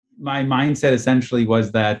my mindset essentially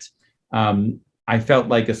was that I felt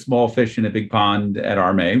like a small fish in a big pond at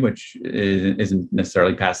RMA, which isn't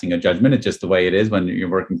necessarily passing a judgment. It's just the way it is when you're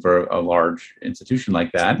working for a large institution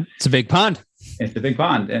like that. It's a big pond. It's a big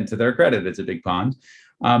pond. And to their credit, it's a big pond.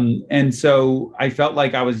 And so I felt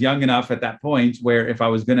like I was young enough at that point where if I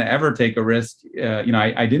was going to ever take a risk,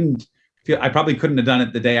 I didn't feel, I probably couldn't have done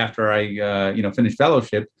it the day after I, finished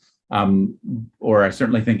fellowship. Or I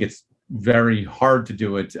certainly think it's very hard to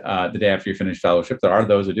do it the day after you finish fellowship. There are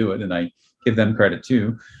those who do it, and I give them credit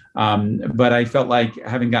too. But I felt like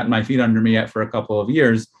having gotten my feet under me for a couple of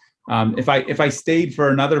years, if I stayed for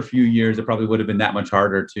another few years, it probably would have been that much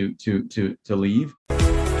harder to leave.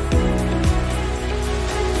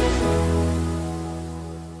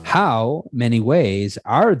 How many ways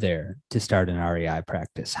are there to start an REI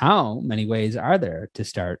practice? How many ways are there to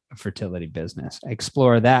start a fertility business? I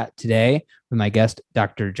explore that today with my guest,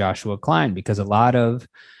 Dr. Joshua Klein, because a lot of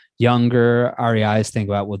younger REIs think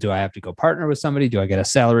about, well, do I have to go partner with somebody? Do I get a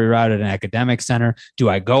salary route at an academic center? Do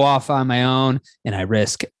I go off on my own and I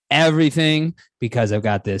risk everything because I've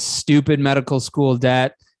got this stupid medical school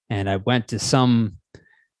debt and I went to some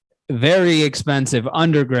very expensive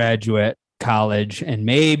undergraduate college and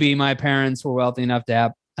maybe my parents were wealthy enough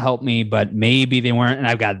to help me, but maybe they weren't. And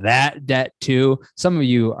I've got that debt too. Some of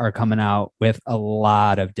you are coming out with a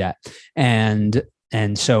lot of debt. And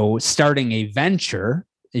so starting a venture,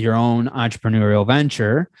 your own entrepreneurial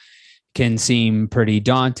venture, can seem pretty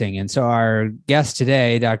daunting. And so our guest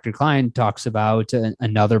today, Dr. Klein, talks about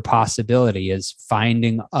another possibility is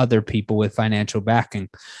finding other people with financial backing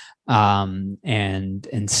and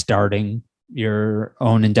starting your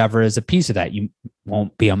own endeavor as a piece of that. You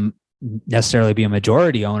won't be necessarily be a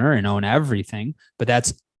majority owner and own everything, but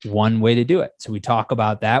that's one way to do it. So we talk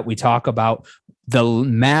about that. We talk about the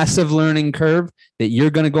massive learning curve that you're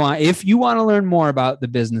going to go on. If you want to learn more about the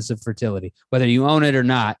business of fertility, whether you own it or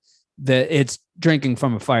not, it's drinking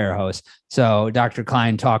from a fire hose. So Dr.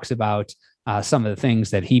 Klein talks about some of the things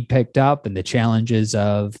that he picked up and the challenges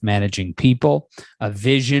of managing people, a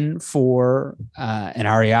vision for an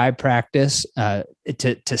REI practice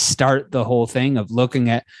to start the whole thing of looking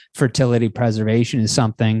at fertility preservation is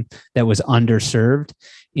something that was underserved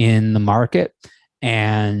in the market.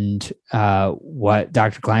 And what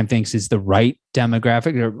Dr. Klein thinks is the right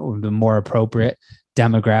demographic or the more appropriate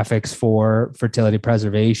demographics for fertility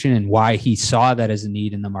preservation and why he saw that as a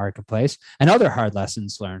need in the marketplace, and other hard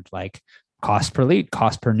lessons learned like cost per lead,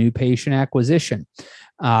 cost per new patient acquisition.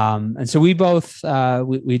 And so we both,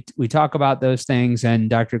 we talk about those things, and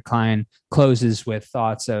Dr. Klein closes with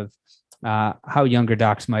thoughts of how younger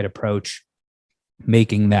docs might approach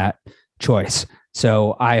making that choice.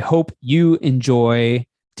 So I hope you enjoy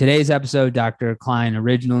today's episode. Dr. Klein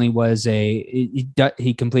originally was he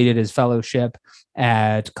completed his fellowship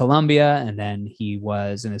at Columbia, and then he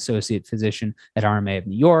was an associate physician at RMA of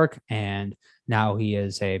New York, and now he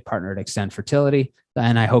is a partner at Extend Fertility,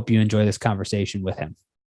 and I hope you enjoy this conversation with him.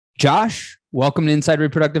 Josh, welcome to Inside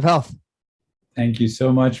Reproductive Health. Thank you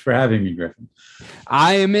so much for having me, Griffin.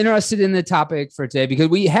 I am interested in the topic for today because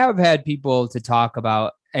we have had people to talk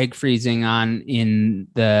about egg freezing in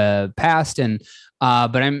the past,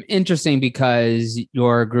 but I'm interesting because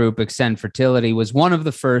your group, Extend Fertility, was one of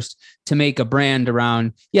the first to make a brand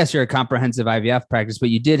around, yes, you're a comprehensive IVF practice, but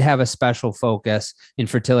you did have a special focus in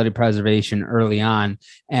fertility preservation early on.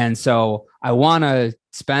 And so I want to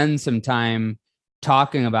spend some time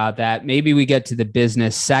talking about that. Maybe we get to the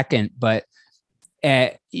business second, but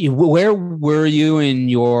where were you in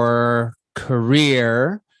your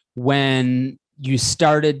career when you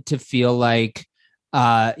started to feel like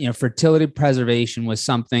fertility preservation was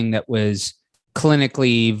something that was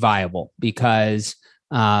clinically viable? Because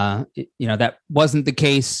that wasn't the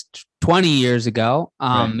case 20 years ago.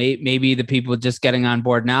 Right. Maybe the people just getting on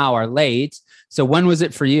board now are late. So when was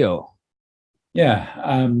it for you?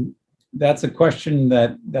 Yeah, that's a question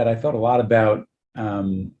that I thought a lot about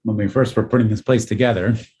when we first were putting this place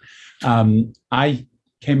together. I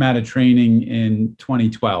came out of training in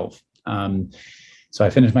 2012. So I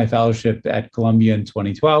finished my fellowship at Columbia in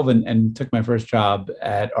 2012 and took my first job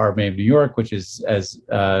at RMA of New York, which is, as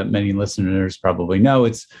many listeners probably know,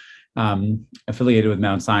 it's affiliated with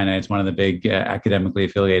Mount Sinai. It's one of the big academically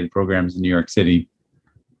affiliated programs in New York City.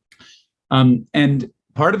 And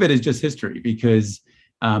part of it is just history because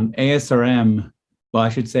ASRM, well, I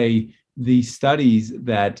should say, the studies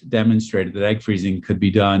that demonstrated that egg freezing could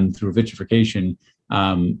be done through vitrification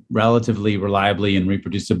relatively reliably and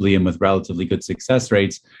reproducibly and with relatively good success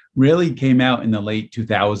rates really came out in the late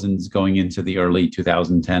 2000s going into the early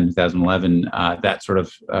 2010, 2011, that sort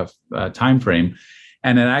of time frame.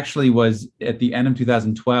 And it actually was at the end of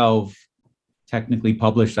 2012, technically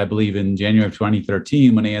published, I believe, in January of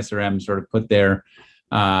 2013, when ASRM sort of put their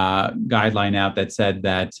guideline out that said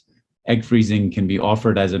that egg freezing can be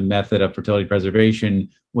offered as a method of fertility preservation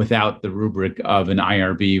without the rubric of an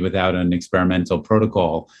IRB, without an experimental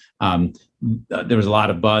protocol. There was a lot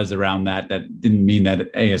of buzz around that. That didn't mean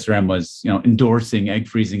that ASRM was, endorsing egg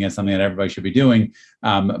freezing as something that everybody should be doing.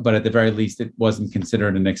 But at the very least, it wasn't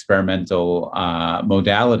considered an experimental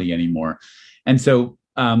modality anymore. And so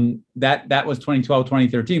that was 2012,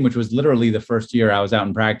 2013, which was literally the first year I was out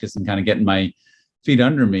in practice and kind of getting my feet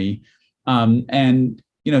under me. And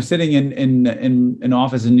sitting in an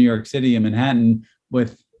office in New York City, in Manhattan,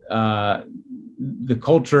 with the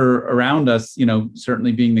culture around us,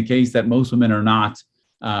 certainly being the case that most women are not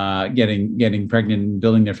getting pregnant and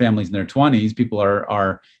building their families in their 20s. People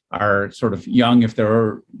are sort of young if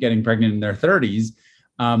they're getting pregnant in their 30s.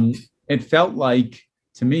 It felt like,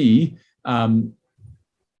 to me,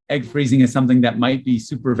 egg freezing is something that might be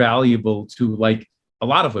super valuable to like a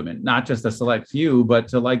lot of women, not just a select few, but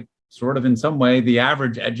to like sort of in some way the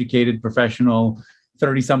average educated professional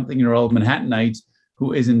 30-something-year-old Manhattanite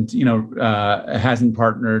who isn't, hasn't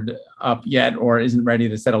partnered up yet or isn't ready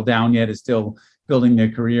to settle down yet, is still building their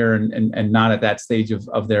career and not at that stage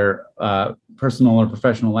of their personal or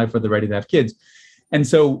professional life where they're ready to have kids. And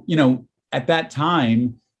so, at that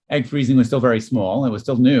time, egg freezing was still very small. It was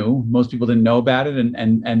still new. Most people didn't know about it,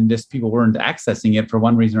 and just people weren't accessing it for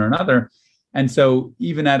one reason or another. And so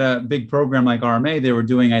even at a big program like RMA, they were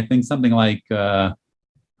doing, I think, something like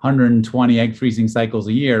 120 egg freezing cycles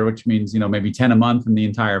a year, which means, maybe 10 a month in the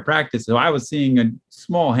entire practice. So I was seeing a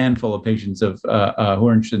small handful of patients who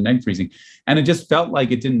are interested in egg freezing. And it just felt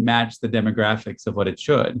like it didn't match the demographics of what it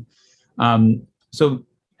should. So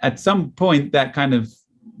at some point, that kind of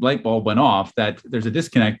light bulb went off, that there's a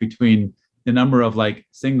disconnect between the number of like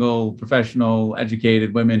single professional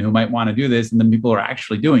educated women who might want to do this and the people who are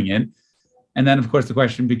actually doing it. And then, of course, the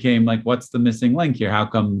question became like, what's the missing link here? How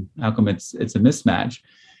come it's a mismatch?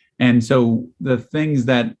 And so the things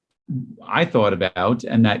that I thought about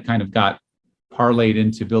and that kind of got parlayed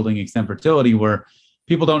into building Extend Fertility were,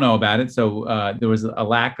 people don't know about it. So there was a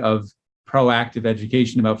lack of proactive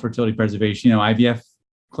education about fertility preservation. IVF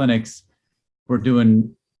clinics were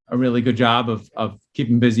doing a really good job of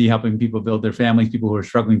keeping busy, helping people build their families, people who are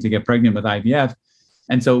struggling to get pregnant with IVF.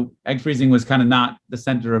 And so egg freezing was kind of not the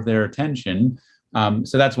center of their attention.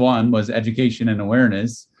 So that's one, was education and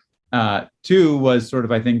awareness. Two was sort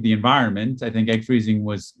of, I think, the environment. I think egg freezing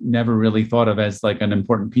was never really thought of as like an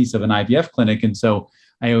important piece of an IVF clinic. And so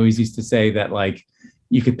I always used to say that like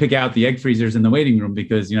you could pick out the egg freezers in the waiting room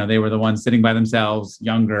because, they were the ones sitting by themselves,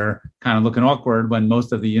 younger, kind of looking awkward, when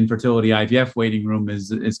most of the infertility IVF waiting room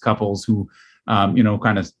is couples who,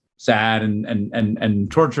 kind of sad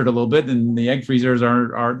and tortured a little bit. And the egg freezers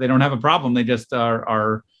are they don't have a problem. They just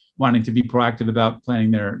are wanting to be proactive about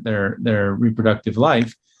planning their reproductive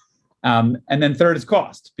life. And then third is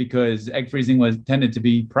cost, because egg freezing tended to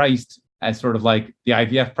be priced as sort of like the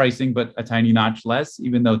IVF pricing, but a tiny notch less,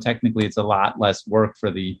 even though technically it's a lot less work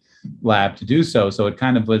for the lab to do so. So it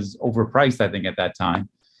kind of was overpriced, I think, at that time.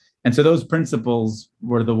 And so those principles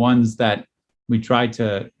were the ones that we tried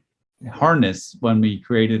to harness when we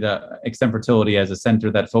created Extend Fertility as a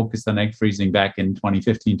center that focused on egg freezing back in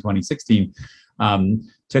 2015, 2016,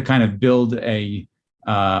 to kind of build a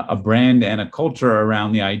brand and a culture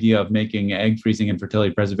around the idea of making egg freezing and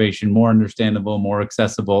fertility preservation more understandable, more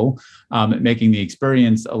accessible, making the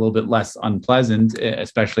experience a little bit less unpleasant,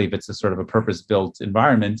 especially if it's a sort of a purpose-built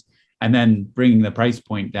environment, and then bringing the price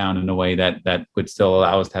point down in a way that would still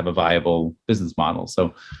allow us to have a viable business model.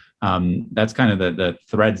 So that's kind of the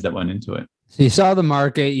threads that went into it. So you saw the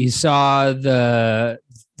market, you saw the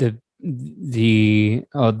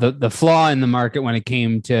flaw in the market when it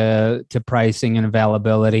came to pricing and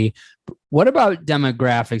availability. What about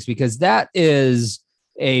demographics? Because that is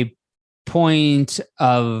a point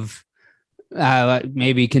of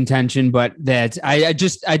maybe contention, but that I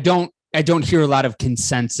don't hear a lot of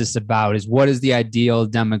consensus about, is what is the ideal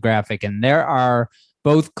demographic. And there are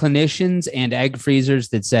both clinicians and egg freezers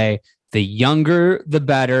that say the younger the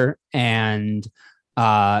better, and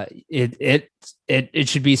it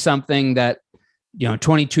should be something that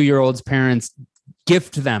 22-year-olds parents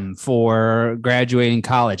gift them for graduating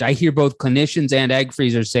college. I hear both clinicians and egg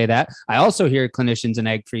freezers say that. I also hear clinicians and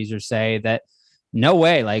egg freezers say that no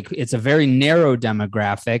way, like it's a very narrow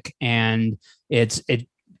demographic, and it's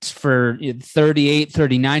for 38,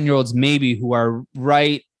 39-year-olds maybe who are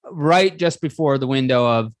right just before the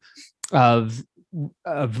window of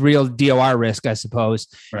real DOR risk, I suppose.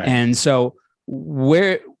 Right. And so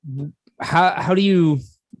how do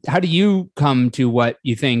you come to what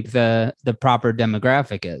you think the proper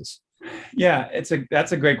demographic is? Yeah,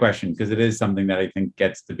 that's a great question, because it is something that I think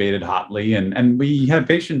gets debated hotly, and we have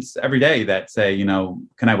patients every day that say,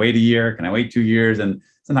 can I wait a year? Can I wait 2 years? And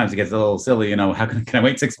sometimes it gets a little silly, how can I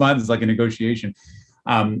wait 6 months? It's like a negotiation.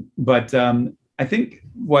 But I think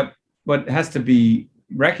what has to be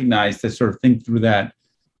recognized to sort of think through that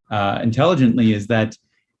intelligently is that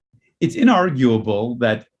it's inarguable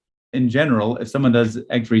that in general, if someone does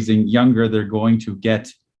egg freezing younger, they're going to get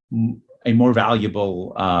a more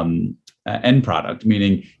valuable end product,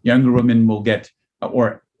 meaning younger women will get,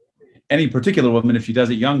 or any particular woman, if she does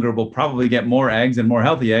it younger, will probably get more eggs and more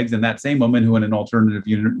healthy eggs than that same woman who in an alternative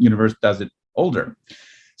universe does it older.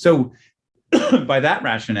 So by that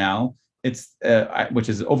rationale, it's which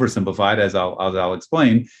is oversimplified, as I'll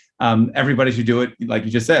explain. Everybody should do it, like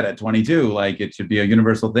you just said, at 22. Like, it should be a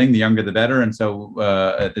universal thing. The younger, the better. And so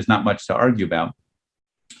there's not much to argue about.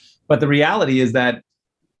 But the reality is that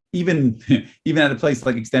even at a place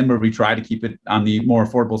like Extend, where we try to keep it on the more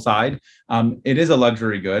affordable side, it is a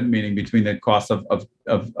luxury good, meaning between the cost of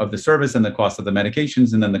the service and the cost of the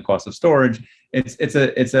medications and then the cost of storage, it's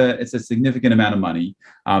a significant amount of money.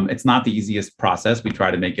 It's not the easiest process. We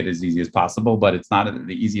try to make it as easy as possible, but it's not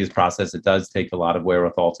the easiest process. It does take a lot of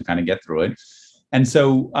wherewithal to kind of get through it. And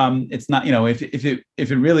so it's not,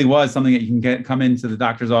 if it really was something that you can come into the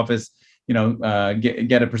doctor's office,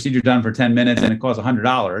 get a procedure done for 10 minutes and it costs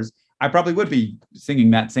 $100, I probably would be singing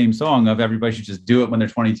that same song of everybody should just do it when they're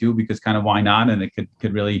 22, because kind of why not? And it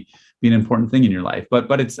could really be an important thing in your life.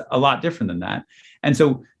 But it's a lot different than that. And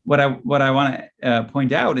so what I want to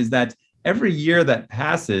point out is that every year that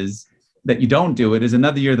passes that you don't do it is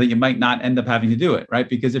another year that you might not end up having to do it, right?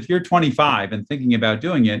 Because if you're 25 and thinking about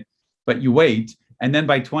doing it, but you wait, and then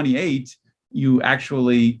by 28, you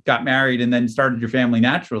actually got married and then started your family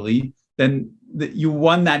naturally, then you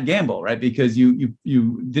won that gamble, right? Because you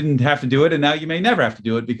didn't have to do it, and now you may never have to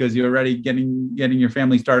do it because you're already getting your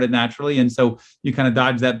family started naturally, and so you kind of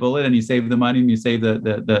dodge that bullet, and you save the money, and you save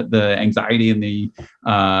the anxiety and the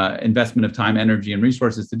investment of time, energy, and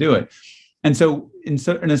resources to do it. And so in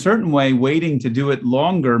a certain way, waiting to do it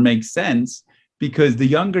longer makes sense, because the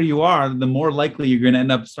younger you are, the more likely you're going to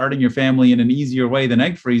end up starting your family in an easier way than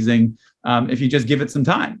egg freezing, if you just give it some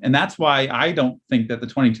time. And that's why I don't think that the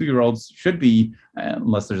 22-year-olds should be,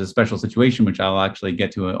 unless there's a special situation, which I'll actually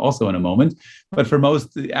get to also in a moment. But for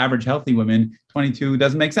most average healthy women, 22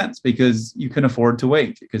 doesn't make sense, because you can afford to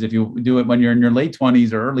wait. Because if you do it when you're in your late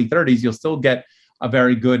 20s or early 30s, you'll still get a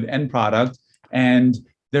very good end product. And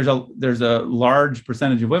there's a large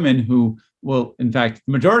percentage of women who will, in fact,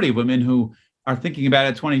 the majority of women who are thinking about it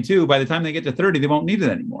at 22, by the time they get to 30, they won't need it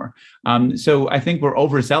anymore. So I think we're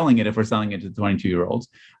overselling it if we're selling it to 22-year-olds.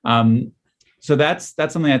 So that's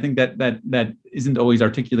something I think that isn't always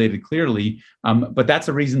articulated clearly, but that's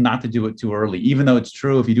a reason not to do it too early. Even though it's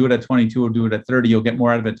true, if you do it at 22 or do it at 30, you'll get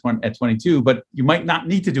more out of it at 22, but you might not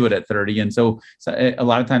need to do it at 30. And so a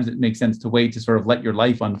lot of times it makes sense to wait to sort of let your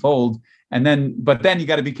life unfold. But then you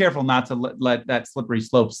got to be careful not to let that slippery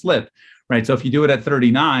slope slip, right? So if you do it at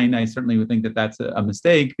 39, I certainly would think that that's a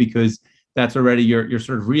mistake, because that's already you're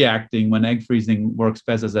sort of reacting, when egg freezing works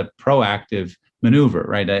best as a proactive maneuver,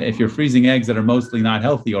 right? If you're freezing eggs that are mostly not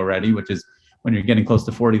healthy already, which is when you're getting close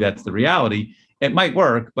to 40, that's the reality. It might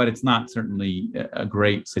work, but it's not certainly a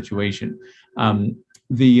great situation.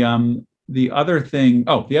 The other thing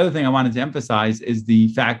I wanted to emphasize is the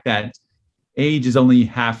fact that age is only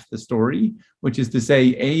half the story, which is to say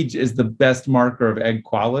age is the best marker of egg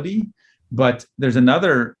quality. But there's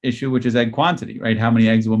another issue, which is egg quantity, right? How many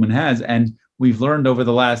eggs a woman has. And we've learned over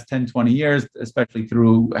the last 10, 20 years, especially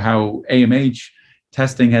through how AMH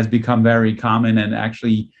testing has become very common, and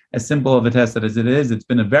actually as simple of a test as it is, it's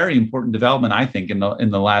been a very important development, I think, in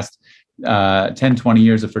the last 10, 20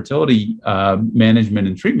 years of fertility management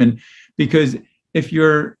and treatment. Because if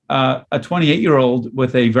you're a 28-year-old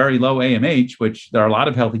with a very low AMH, which there are a lot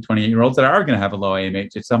of healthy 28-year-olds that are going to have a low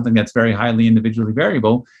AMH, it's something that's very highly individually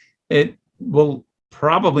variable. It will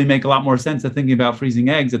probably make a lot more sense of thinking about freezing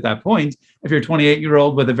eggs at that point. If you're a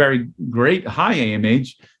 28-year-old with a very great high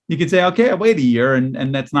AMH, you could say, okay, I'll wait a year,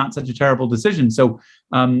 and that's not such a terrible decision. So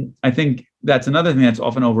I think that's another thing that's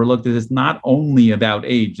often overlooked, is it's not only about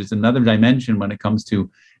age. It's another dimension when it comes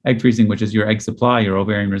to egg freezing, which is your egg supply, your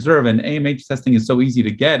ovarian reserve. And AMH testing is so easy to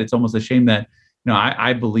get. It's almost a shame that,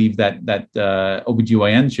 I believe that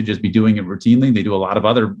OBGYNs should just be doing it routinely. They do a lot of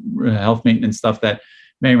other health maintenance stuff that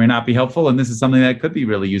may or may not be helpful. And this is something that could be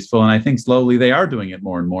really useful. And I think slowly they are doing it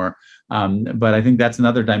more and more. But I think that's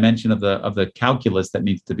another dimension of the calculus that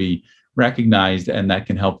needs to be recognized, and that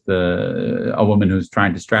can help a woman who's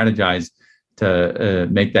trying to strategize to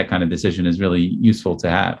make that kind of decision is really useful to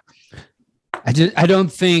have. I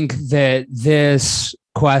don't think that this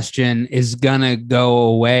question is gonna go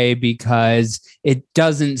away, because it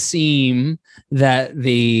doesn't seem that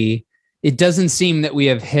we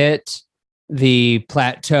have hit the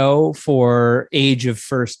plateau for age of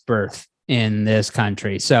first birth in this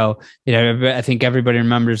country. So, I think everybody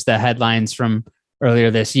remembers the headlines from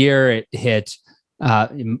earlier this year. It hit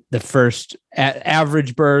the first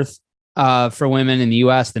average birth for women in the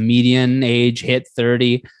U.S. The median age hit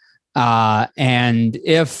 30. And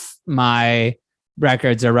if my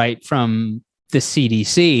records are right from the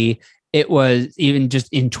CDC, it was even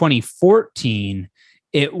just in 2014,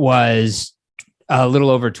 it was a little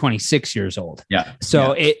over 26 years old. Yeah.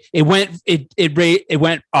 So it went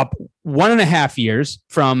up 1.5 years,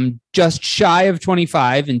 from just shy of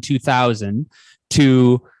 25 in 2000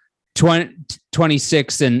 to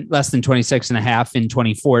 26 and less than 26 and a half in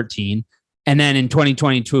 2014. And then in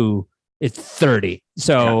 2022, it's 30.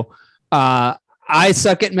 So, I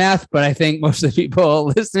suck at math, but I think most of the people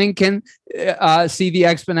listening can see the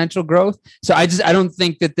exponential growth. So I don't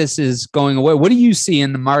think that this is going away. What do you see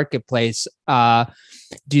in the marketplace? Do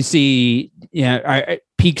you see,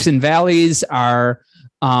 peaks and valleys? What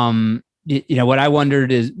I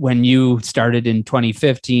wondered is, when you started in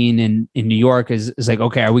 2015 in New York, is like,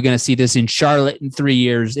 okay, are we going to see this in Charlotte in 3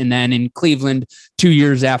 years, and then in Cleveland 2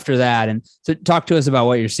 years after that? And so talk to us about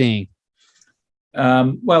what you're seeing.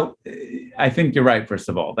 Well, I think you're right. First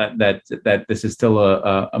of all, that this is still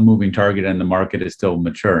a moving target, and the market is still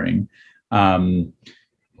maturing.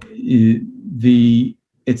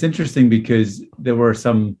 It's interesting because there were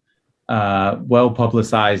some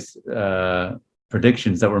well-publicized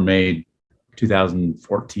predictions that were made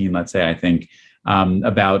 2014, let's say, I think,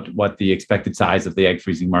 about what the expected size of the egg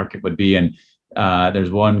freezing market would be. And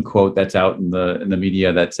there's one quote that's out in the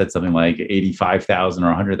media that said something like 85,000 or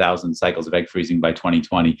 100,000 cycles of egg freezing by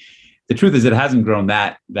 2020. The truth is, it hasn't grown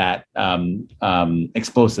that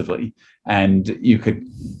explosively, and you could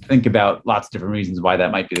think about lots of different reasons why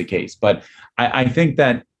that might be the case. But I think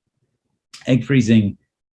that egg freezing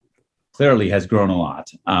clearly has grown a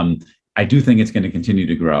lot. I do think it's going to continue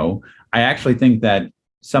to grow. I actually think that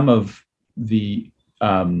some of the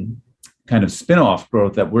kind of spin-off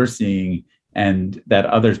growth that we're seeing, and that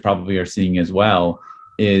others probably are seeing as well,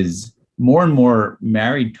 is more and more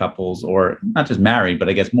married couples, or not just married, but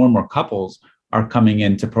I guess more and more couples are coming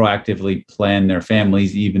in to proactively plan their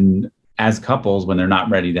families, even as couples, when they're not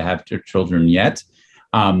ready to have children yet.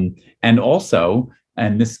 And also,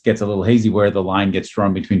 and this gets a little hazy, where the line gets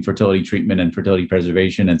drawn between fertility treatment and fertility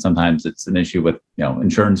preservation, and sometimes it's an issue with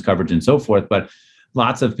insurance coverage and so forth. But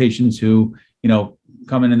lots of patients who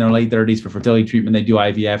come in their late 30s for fertility treatment, they do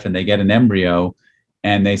IVF and they get an embryo,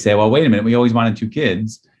 and they say, well, wait a minute, we always wanted 2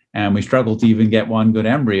 kids and we struggled to even get one good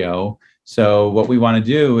embryo. So what we want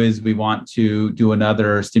to do is we want to do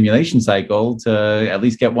another stimulation cycle to at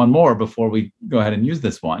least get one more before we go ahead and use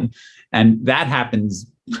this one. And that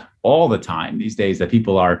happens all the time these days, that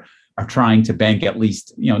people are trying to bank, at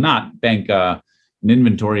least, not bank an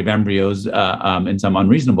inventory of embryos in some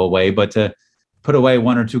unreasonable way, but to put away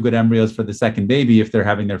 1 or 2 good embryos for the second baby if they're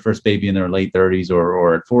having their first baby in their late 30s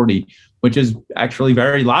or at 40, which is actually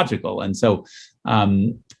very logical. And so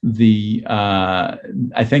I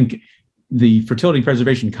think the fertility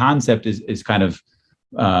preservation concept is kind of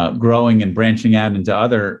growing and branching out into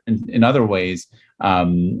other ways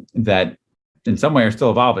that in some way are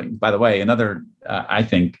still evolving. By the way, another I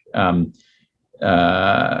think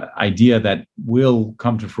idea that will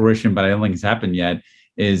come to fruition, but I don't think it's happened yet,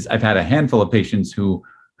 is I've had a handful of patients who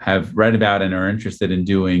have read about and are interested in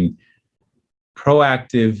doing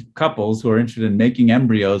proactive couples who are interested in making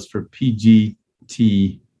embryos for PGTP,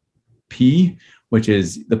 which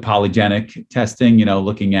is the polygenic testing,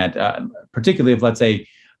 looking at, particularly if, let's say,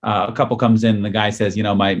 a couple comes in and the guy says,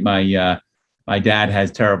 my dad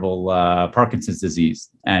has terrible Parkinson's disease.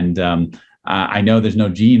 And I know there's no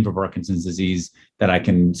gene for Parkinson's disease that I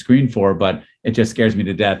can screen for, but it just scares me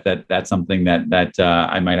to death that that's something that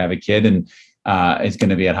I might have a kid and is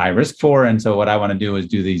going to be at high risk for. And so what I want to do is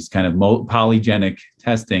do these kind of polygenic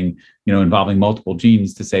testing, involving multiple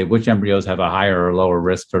genes, to say which embryos have a higher or lower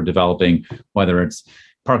risk for developing, whether it's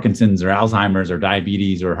Parkinson's or Alzheimer's or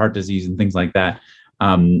diabetes or heart disease and things like that.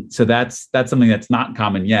 So that's something that's not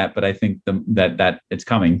common yet, but I think that it's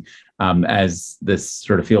coming as this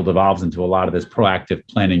sort of field evolves into a lot of this proactive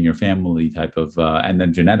planning your family type of, and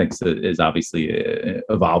then genetics is obviously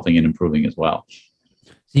evolving and improving as well.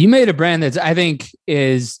 So you made a brand that's, I think,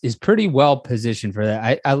 is pretty well positioned for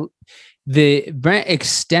that. The brand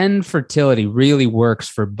Extend Fertility really works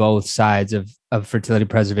for both sides of fertility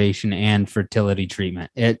preservation and fertility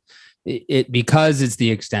treatment. It because it's the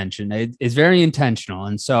extension, it's very intentional.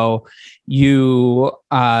 And so you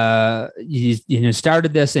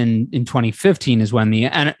started this in 2015 is when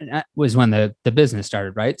the business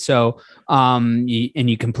started, right? So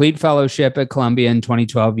you complete fellowship at Columbia in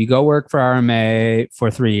 2012. You go work for RMA for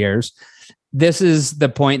 3 years. This is the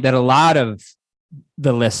point that a lot of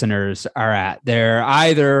the listeners are at. They're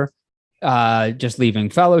either just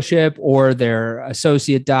leaving fellowship, or they're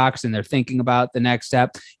associate docs and they're thinking about the next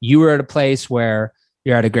step. You were at a place where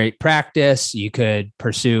you're at a great practice. You could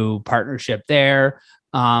pursue partnership there,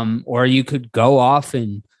 or you could go off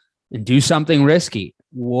and do something risky.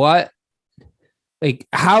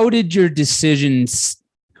 How did your decisions,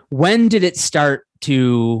 when did it start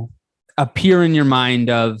to appear in your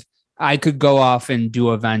mind of, I could go off and do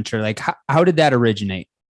a venture? Like, how did that originate?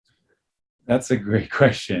 That's a great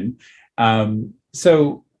question.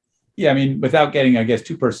 So, yeah, I mean, without getting, I guess,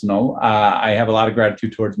 too personal, I have a lot of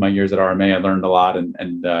gratitude towards my years at RMA. I learned a lot, and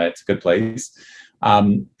it's a good place.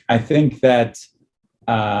 I think that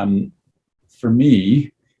for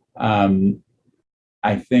me,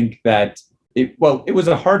 I think that it was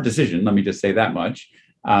a hard decision. Let me just say that much.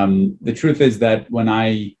 The truth is that when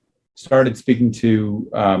I started speaking to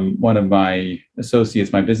one of my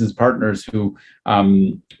associates, my business partners, who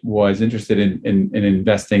was interested in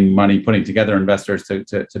investing money, putting together investors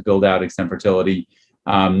to build out Extend Fertility.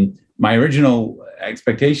 My original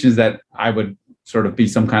expectation is that I would sort of be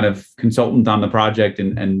some kind of consultant on the project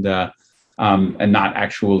and not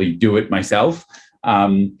actually do it myself.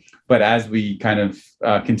 But as we kind of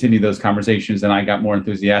continued those conversations, and I got more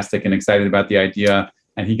enthusiastic and excited about the idea,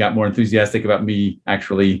 and he got more enthusiastic about me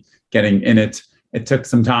actually getting in it. It took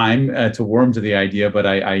some time to warm to the idea, but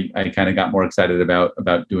I kind of got more excited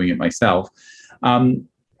about doing it myself.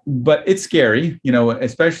 But it's scary,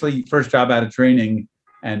 especially first job out of training.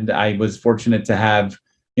 And I was fortunate to have,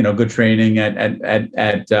 good training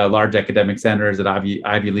at large academic centers, at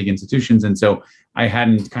Ivy League institutions. And so I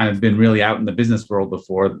hadn't kind of been really out in the business world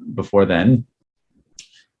before then.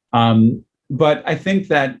 But I think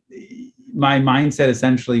that my mindset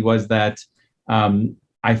essentially was that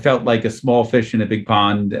I felt like a small fish in a big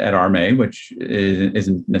pond at RMA, which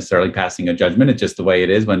isn't necessarily passing a judgment. It's just the way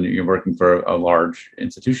it is when you're working for a large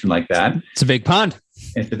institution like that. It's a big pond.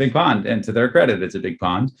 It's a big pond. And to their credit, it's a big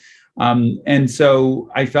pond. And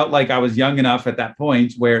so I felt like I was young enough at that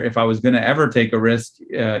point where if I was going to ever take a risk,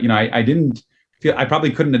 I didn't feel, I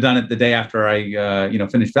probably couldn't have done it the day after I,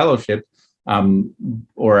 finished fellowship.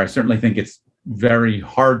 Or I certainly think it's very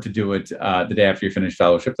hard to do it the day after you finish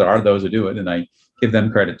fellowship. There are those who do it, and I give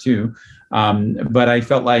them credit too. But I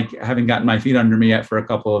felt like, having gotten my feet under me for a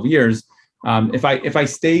couple of years, if I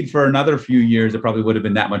stayed for another few years, it probably would have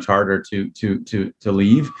been that much harder to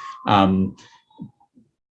leave.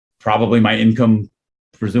 Probably my income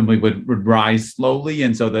presumably would rise slowly,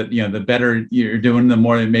 and so that the better you're doing, the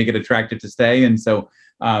more it may get attractive to stay. And so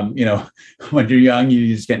when you're young,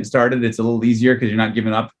 you're just getting started. It's a little easier because you're not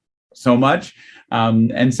giving up so much.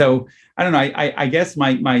 And so I don't know. I guess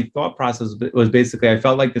my thought process was basically, I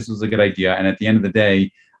felt like this was a good idea. And at the end of the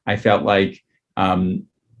day, I felt like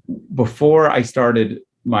before I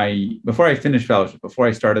finished fellowship, before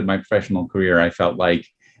I started my professional career, I felt like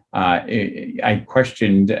I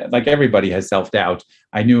questioned, like everybody has self-doubt.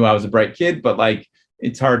 I knew I was a bright kid, but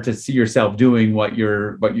it's hard to see yourself doing what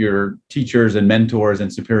your teachers and mentors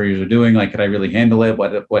and superiors are doing. Like, could I really handle it?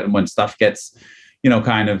 What when stuff gets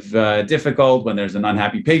kind of difficult, when there's an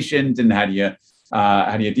unhappy patient, and how do you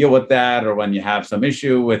deal with that? Or when you have some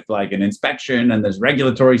issue with like an inspection and there's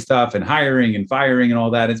regulatory stuff and hiring and firing and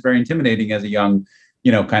all that, it's very intimidating as a young,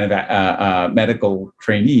 kind of medical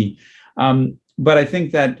trainee. But I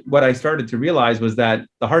think that what I started to realize was that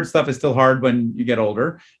the hard stuff is still hard when you get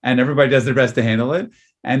older, and everybody does their best to handle it.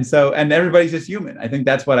 And everybody's just human. I think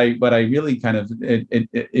that's what I really kind of,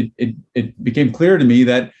 it became clear to me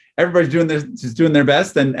that everybody's doing their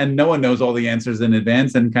best, and no one knows all the answers in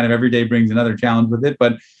advance, and kind of every day brings another challenge with it.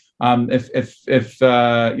 But if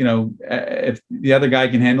the other guy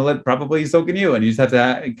can handle it, probably so can you. And you just have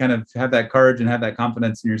to kind of have that courage and have that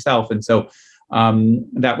confidence in yourself. And so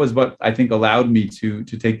that was what I think allowed me to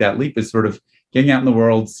take that leap, is sort of getting out in the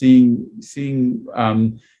world, seeing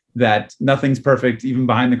that nothing's perfect, even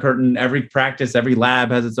behind the curtain. Every practice, every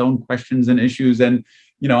lab has its own questions and issues and,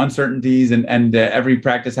 uncertainties, and every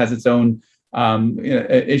practice has its own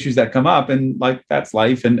issues that come up, and like that's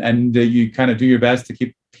life, and you kind of do your best to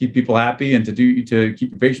keep people happy and to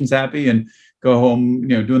keep your patients happy and go home,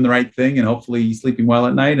 doing the right thing and hopefully sleeping well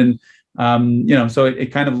at night. And so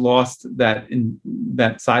it kind of lost that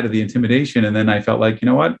side of the intimidation. And then I felt like,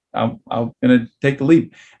 what, I'm going to take the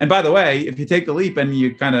leap. And by the way, if you take the leap and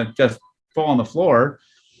you kind of just fall on the floor,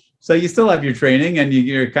 so you still have your training and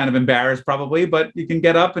you're kind of embarrassed probably, but you can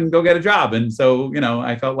get up and go get a job. And so,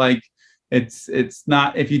 I felt like it's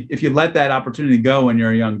not, if you let that opportunity go when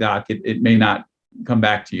you're a young doc, it may not come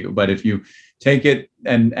back to you. But if you take it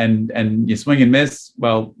and you swing and miss,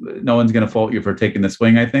 well, no one's going to fault you for taking the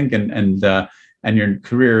swing, I think, and your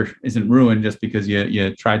career isn't ruined just because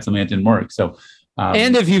you tried something that didn't work. So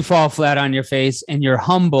and if you fall flat on your face and you're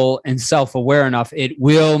humble and self-aware enough, it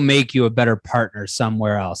will make you a better partner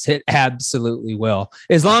somewhere else. It absolutely will.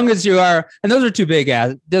 As long as you are, and those are two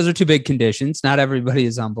big conditions. Not everybody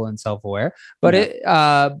is humble and self-aware, but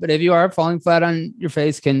but if you are, falling flat on your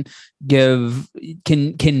face can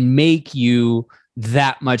make you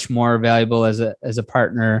that much more valuable as a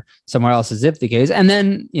partner somewhere else, as if the case. And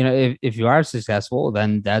then, if you are successful,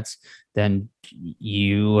 then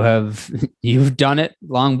you've done it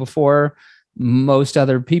long before most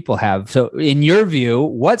other people have. So in your view,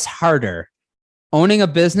 what's harder, owning a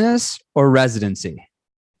business or residency?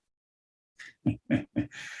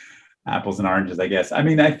 Apples and oranges, I guess. I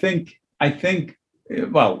mean, I think,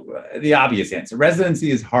 well, the obvious answer,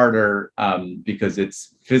 residency is harder because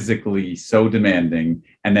it's physically so demanding.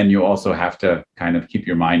 And then you also have to kind of keep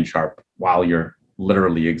your mind sharp while you're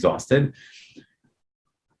literally exhausted.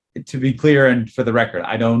 To be clear, and for the record,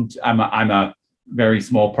 I'm a very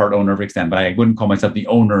small part owner of Extend, but I wouldn't call myself the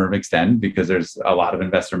owner of Extend because there's a lot of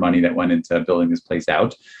investor money that went into building this place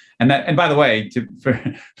out. And by the way, for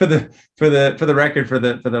the record, for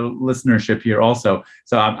the listenership here also,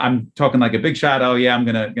 so I'm talking like a big shot. Oh yeah, I'm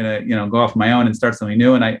gonna go off my own and start something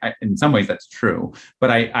new. And I in some ways that's true,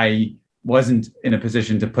 but I wasn't in a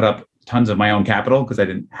position to put up tons of my own capital because I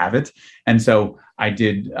didn't have it. And so I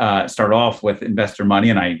did start off with investor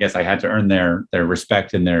money, and I guess I had to earn their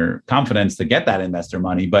respect and their confidence to get that investor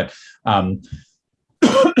money. But I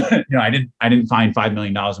didn't find $5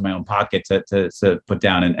 million in my own pocket to put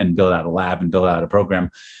down and build out a lab and build out a program.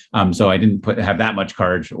 So I didn't have that much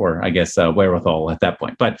courage, or I guess wherewithal at that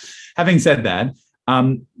point. But having said that,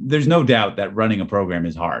 there's no doubt that running a program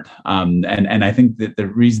is hard. And I think that the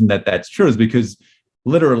reason that that's true is because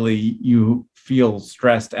literally you feel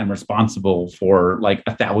stressed and responsible for like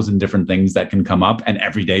 1,000 different things that can come up, and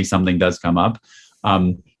every day something does come up.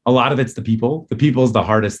 A lot of it's the people. The people is the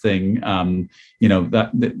hardest thing.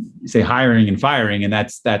 Say hiring and firing, and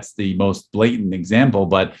that's the most blatant example.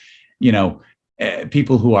 But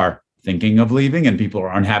people who are thinking of leaving, and people who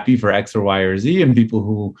are unhappy for X or Y or Z, and people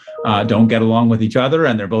who don't get along with each other,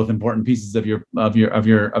 and they're both important pieces of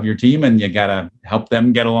your team, and you gotta help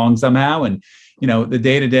them get along somehow. And the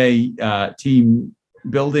day-to-day team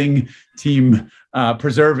building, team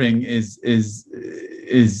preserving is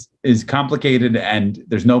complicated, and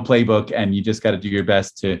there's no playbook, and you just got to do your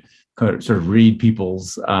best to sort of read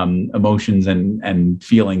people's emotions and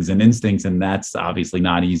feelings and instincts, and that's obviously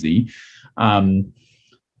not easy.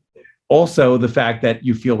 Also, the fact that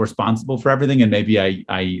you feel responsible for everything, and maybe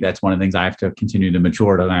I that's one of the things I have to continue to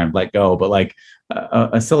mature to kind of let go. But like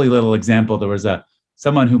a silly little example, there was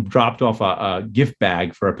someone who dropped off a gift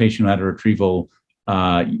bag for a patient who had a retrieval.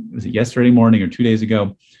 Was it yesterday morning or 2 days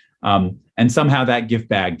ago? And somehow that gift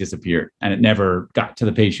bag disappeared, and it never got to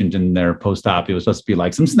the patient in their post-op. It was supposed to be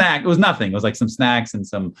like some snack. It was nothing. It was like some snacks and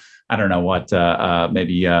some, I don't know what,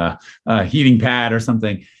 maybe a heating pad or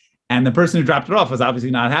something. And the person who dropped it off was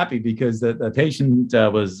obviously not happy because the patient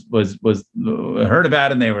was heard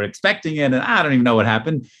about it, and they were expecting it, and I don't even know what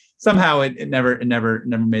happened. Somehow it never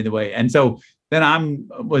made the way. And so then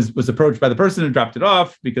was approached by the person who dropped it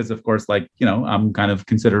off because, of course, I'm kind of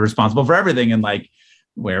considered responsible for everything, and like,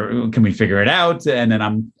 where can we figure it out? And then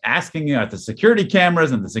I'm asking at the security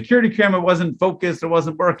cameras, and the security camera wasn't focused or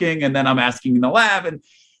wasn't working. And then I'm asking in the lab, and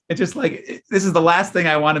it's just like, this is the last thing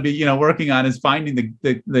I want to be, working on, is finding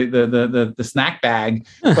the snack bag.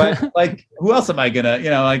 But like, who else am I gonna,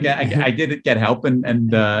 I did get help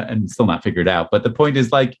and still not figured out. But the point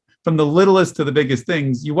is, like, from the littlest to the biggest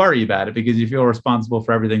things, you worry about it because you feel responsible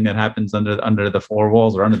for everything that happens under the four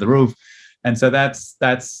walls or under the roof. And so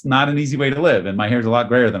that's not an easy way to live. And my hair's a lot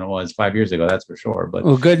grayer than it was 5 years ago. That's for sure. But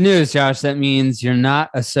well, good news, Josh. That means you're not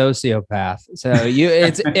a sociopath. So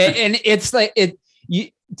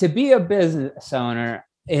to be a business owner,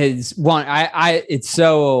 is one. It's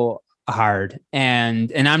so hard,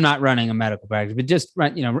 and I'm not running a medical practice, but just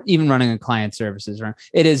even running a client services.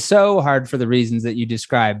 It is so hard for the reasons that you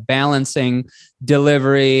described, balancing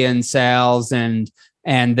delivery and sales and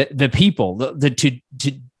the people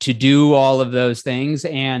to do all of those things,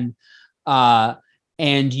 and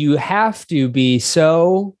you have to be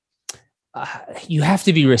so you have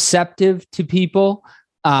to be receptive to people.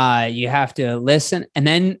 You have to listen. And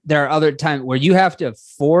then there are other times where you have to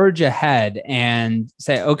forge ahead and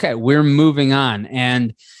say, okay, we're moving on.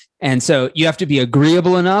 And so you have to be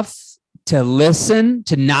agreeable enough to listen,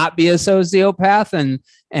 to not be a sociopath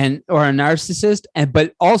or a narcissist,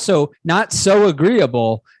 but also not so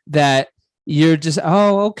agreeable that you're just,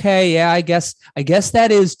 oh, okay, yeah, I guess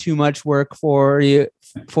that is too much work for you.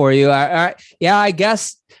 Yeah, I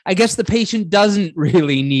guess the patient doesn't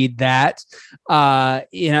really need that.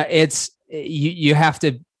 It's you have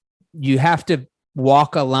to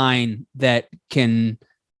walk a line that can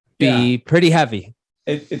be pretty heavy.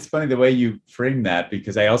 It's funny the way you frame that,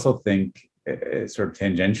 because I also think sort of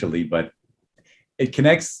tangentially, but it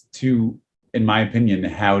connects to, in my opinion,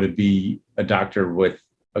 how to be a doctor with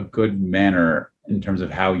a good manner in terms of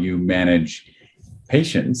how you manage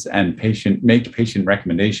patients and make patient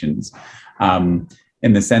recommendations,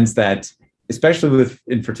 in the sense that, especially with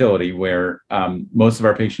infertility, where most of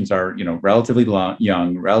our patients are, relatively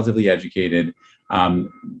young, relatively educated,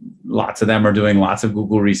 lots of them are doing lots of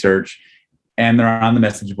Google research, and they're on the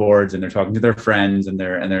message boards, and they're talking to their friends and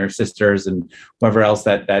their sisters and whoever else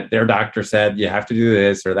that their doctor said you have to do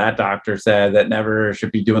this, or that doctor said that never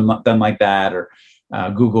should be done like that, or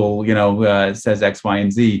Google, says X, Y,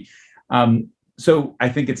 and Z. So I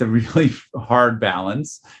think it's a really hard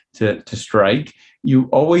balance to strike. You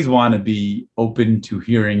always want to be open to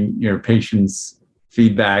hearing your patient's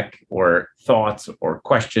feedback or thoughts or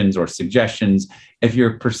questions or suggestions. If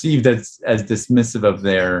you're perceived as dismissive of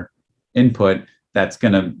their input, that's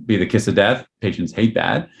going to be the kiss of death. Patients hate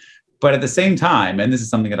that. But at the same time, and this is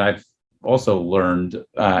something that I've also learned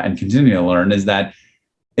and continue to learn, is that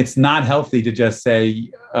it's not healthy to just say,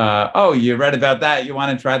 oh, you read about that, you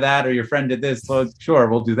want to try that, or your friend did this, so sure,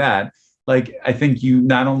 we'll do that. Like, I think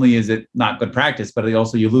not only is it not good practice, but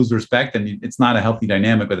also you lose respect, and it's not a healthy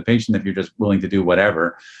dynamic with a patient if you're just willing to do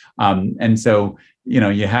whatever. And so,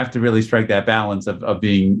 you have to really strike that balance of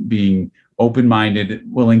being open-minded,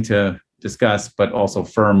 willing to discuss, but also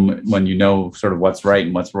firm when you know sort of what's right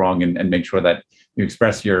and what's wrong, and make sure that you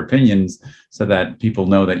express your opinions so that people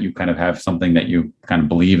know that you kind of have something that you kind of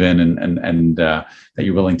believe in, and that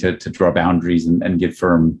you're willing to draw boundaries and give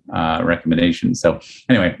firm recommendations. So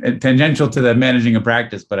anyway, tangential to the managing a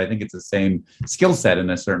practice, but I think it's the same skill set in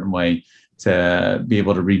a certain way, to be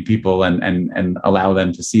able to read people and allow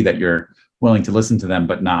them to see that you're willing to listen to them,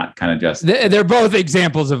 but not kind of just. They're both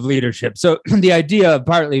examples of leadership. So the idea of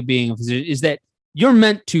partly being a physician is that you're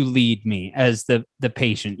meant to lead me as the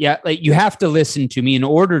patient. Yeah, like you have to listen to me in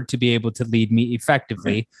order to be able to lead me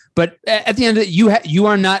effectively. But at the end of it, you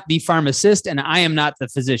are not the pharmacist, and I am not the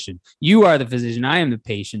physician. You are the physician. I am the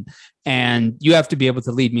patient, and you have to be able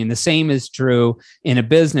to lead me. And the same is true in a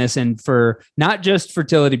business, and for not just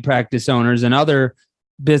fertility practice owners and other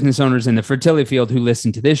business owners in the fertility field who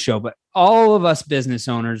listen to this show, but all of us business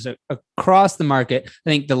owners across the market. I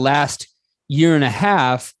think the last year and a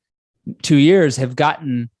half, 2 years, have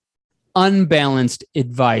gotten unbalanced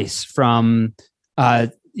advice from,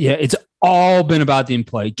 it's all been about the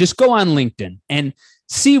employee. Just go on LinkedIn and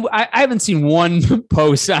see. I haven't seen one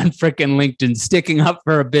post on frickin' LinkedIn sticking up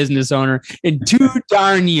for a business owner in 2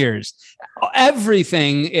 darn years.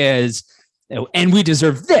 Everything is, and we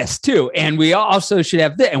deserve this too, and we also should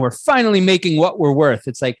have this, and we're finally making what we're worth.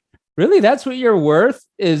 It's like, really, that's what you're worth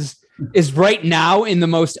is right now in the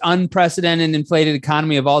most unprecedented and inflated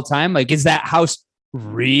economy of all time? Like, is that house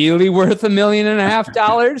really worth $1.5 million?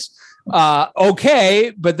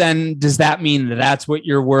 Okay, but then does that mean that that's what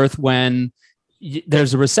you're worth when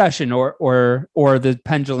there's a recession or the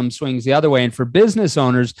pendulum swings the other way? And for business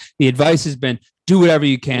owners, the advice has been, do whatever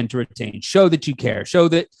you can to retain, show that you care, show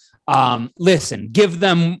that, listen, give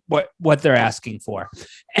them what they're asking for.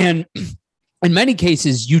 And in many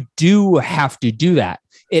cases, you do have to do that.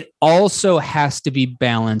 It also has to be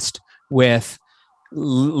balanced with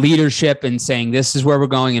leadership and saying, this is where we're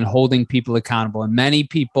going, and holding people accountable. And many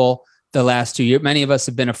people the last 2 years, many of us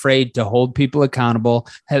have been afraid to hold people accountable,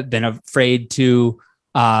 have been afraid to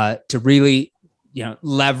really,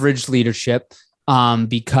 leverage leadership,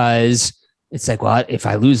 because it's like, well, if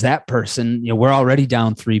I lose that person, we're already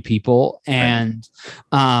down 3 people. And,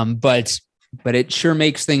 but it sure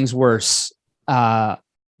makes things worse,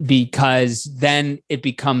 because then it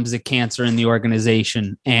becomes a cancer in the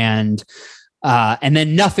organization, and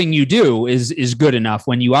then nothing you do is good enough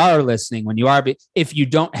when you are listening, if you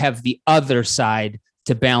don't have the other side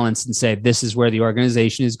to balance and say, this is where the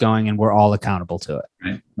organization is going and we're all accountable to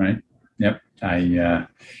it. Right. Yep.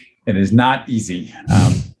 It is not easy. I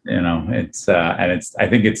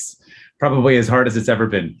think it's probably as hard as it's ever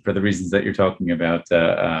been for the reasons that you're talking about.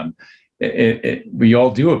 We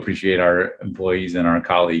all do appreciate our employees and our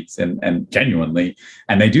colleagues and genuinely,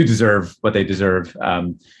 and they do deserve what they deserve.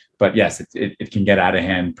 But yes, it can get out of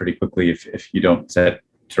hand pretty quickly if you don't set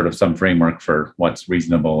sort of some framework for what's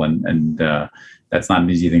reasonable, and that's not an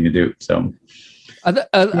easy thing to do. So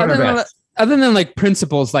other than like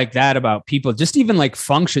principles like that about people, just even like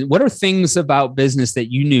function, what are things about business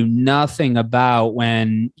that you knew nothing about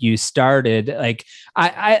when you started? Like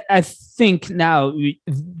I think now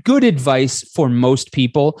good advice for most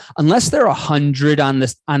people, unless they're 100 on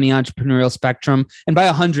the entrepreneurial spectrum, and by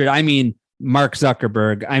 100 I mean Mark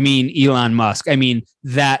Zuckerberg, I mean Elon Musk, I mean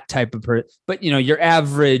that type of person. But your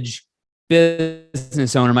average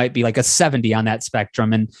business owner might be like a 70 on that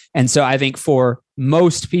spectrum, and so I think for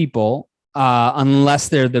most people, unless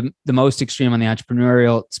they're the most extreme on the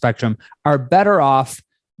entrepreneurial spectrum, are better off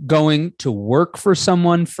going to work for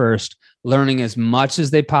someone first, learning as much as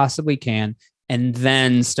they possibly can, and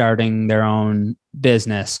then starting their own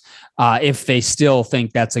business if they still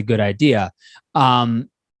think that's a good idea.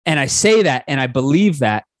 And I say that, and I believe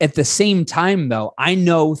that. At the same time, though, I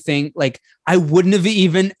know I wouldn't have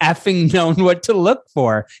even effing known what to look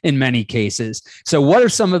for in many cases. So what are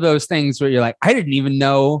some of those things where you're like, I didn't even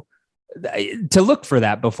know to look for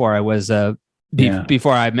that before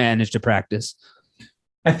before I managed to practice?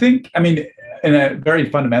 I think, in a very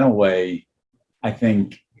fundamental way, I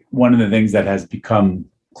think one of the things that has become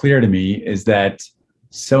clear to me is that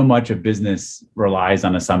so much of business relies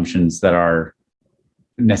on assumptions that are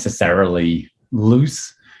necessarily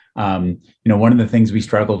loose. One of the things we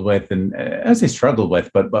struggled with, and I say struggled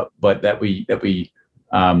with, but that we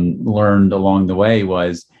learned along the way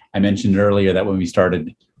was, I mentioned earlier that when we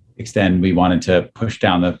started Extend, we wanted to push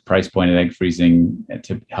down the price point of egg freezing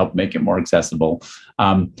to help make it more accessible.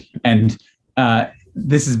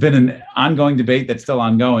 This has been an ongoing debate that's still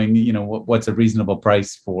ongoing. What's a reasonable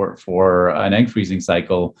price for an egg freezing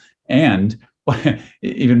cycle? And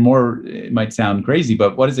even more, it might sound crazy,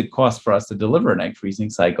 but what does it cost for us to deliver an egg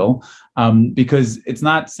freezing cycle? Because it's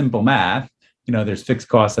not simple math. There's fixed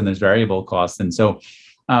costs and there's variable costs. And so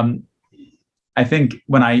I think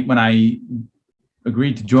when I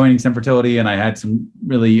agreed to join Extend Fertility, and I had some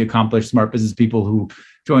really accomplished smart business people who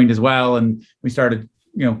joined as well, and we started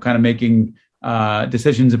kind of making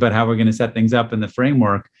decisions about how we're going to set things up in the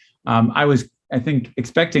framework. I was, I think,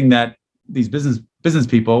 expecting that these business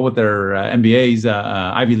people with their MBAs,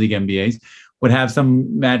 Ivy League MBAs, would have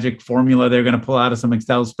some magic formula they're going to pull out of some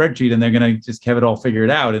Excel spreadsheet, and they're going to just have it all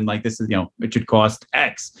figured out. And like, this is, it should cost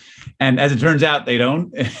X. And as it turns out, they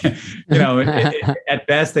don't. At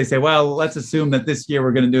best, they say, well, let's assume that this year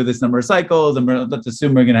we're going to do this number of cycles, and let's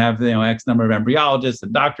assume we're going to have X number of embryologists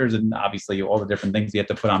and doctors, and obviously all the different things you have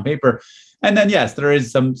to put on paper. And then yes, there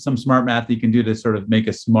is some smart math you can do to sort of make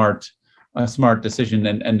a smart decision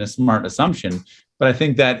and a smart assumption. But I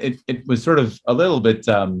think that it was sort of a little bit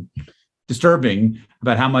disturbing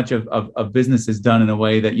about how much of business is done in a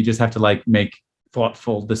way that you just have to make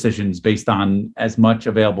thoughtful decisions based on as much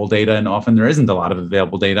available data, and often there isn't a lot of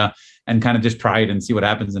available data, and kind of just try it and see what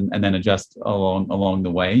happens, and then adjust along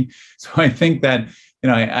the way. So I think that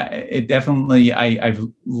I've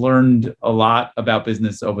learned a lot about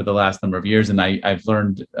business over the last number of years, and I've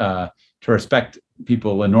learned to respect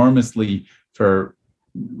people enormously for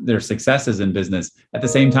their successes in business. At the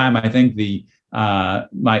same time, I think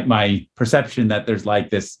my perception that there's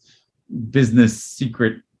this business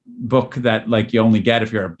secret book that you only get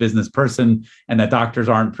if you're a business person, and that doctors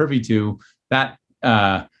aren't privy to, that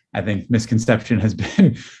I think misconception has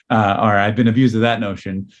been, or I've been abused of that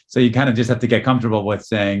notion. So you kind of just have to get comfortable with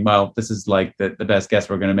saying, well, this is the best guess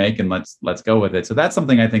we're going to make, and let's go with it. So that's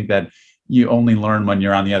something I think that you only learn when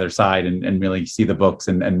you're on the other side and really see the books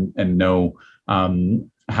and know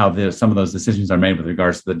how some of those decisions are made with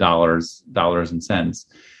regards to the dollars and cents.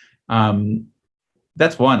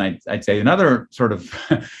 That's one. I'd say another sort of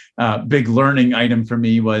big learning item for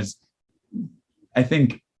me was, I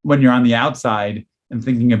think when you're on the outside and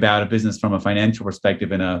thinking about a business from a financial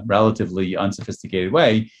perspective in a relatively unsophisticated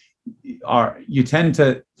way, you tend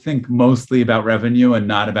to think mostly about revenue and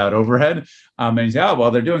not about overhead. And you say, oh,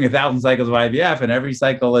 well, they're doing 1,000 cycles of IVF, and every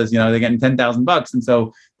cycle is, they're getting $10,000, and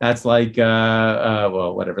so that's like,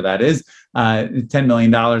 well, whatever that is, $10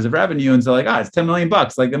 million of revenue, and so like, it's $10 million,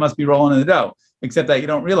 like they must be rolling in the dough. Except that you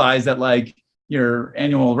don't realize that like your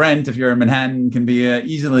annual rent, if you're in Manhattan, can be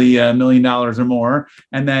easily $1 million or more.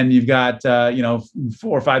 And then you've got, $4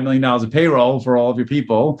 or $5 million of payroll for all of your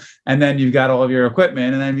people. And then you've got all of your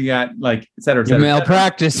equipment. And then you got like, et cetera, et cetera.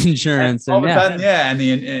 Malpractice insurance. And all of a sudden, and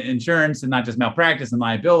the insurance, and not just malpractice and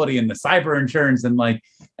liability and the cyber insurance. And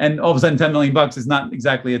all of a sudden $10 million is not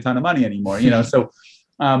exactly a ton of money anymore, So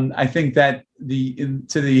I think that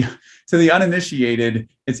to the uninitiated,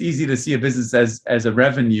 it's easy to see a business as a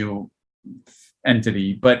revenue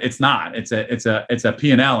entity, but it's not. It's a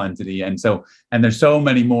P&L entity, and there's so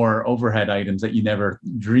many more overhead items that you never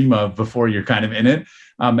dream of before you're kind of in it.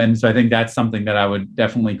 And so I think that's something that I would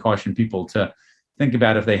definitely caution people to think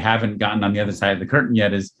about if they haven't gotten on the other side of the curtain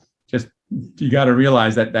yet. Is just you got to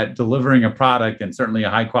realize that delivering a product, and certainly a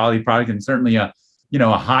high quality product, and certainly a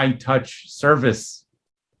high touch service,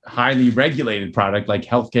 highly regulated product like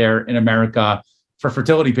healthcare in America for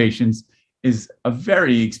fertility patients, is a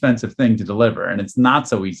very expensive thing to deliver. And it's not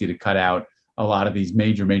so easy to cut out a lot of these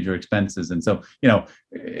major expenses. And so,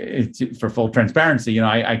 for full transparency,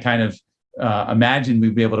 I kind of imagined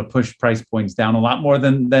we'd be able to push price points down a lot more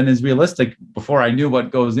than is realistic before I knew what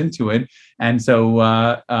goes into it. And so,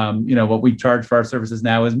 what we charge for our services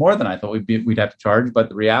now is more than I thought we'd have to charge. But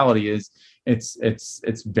the reality is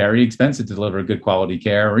it's very expensive to deliver good quality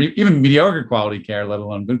care, or even mediocre quality care, let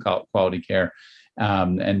alone good quality care.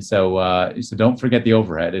 And so don't forget the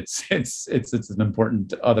overhead. It's an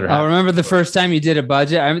important other. I remember the first time you did a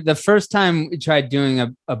budget. The first time we tried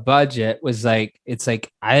doing a budget was like, it's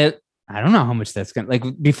like, I don't know how much that's going to, like,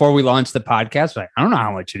 before we launched the podcast, like, I don't know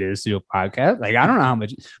how much it is to do a podcast. Like, I don't know how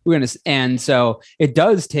much we're going to, and so it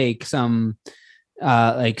does take some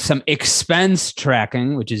expense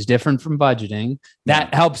tracking, which is different from budgeting.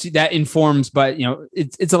 That helps you, that informs, but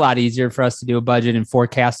it's a lot easier for us to do a budget and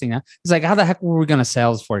forecasting. It's like, how the heck were we going to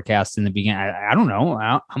sales forecast in the beginning? I don't know.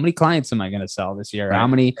 How many clients am I going to sell this year? Right, how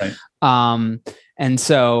many? Right. And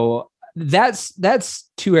so that's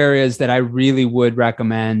two areas that I really would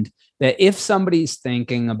recommend, that if somebody's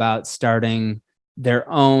thinking about starting their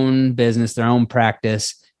own business, their own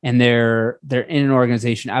practice, and they're in an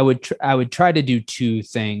organization, I would try to do two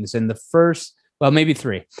things. And the first, well, maybe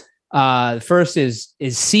three. The first is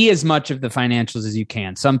see as much of the financials as you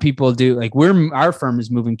can. Some people do, like our firm is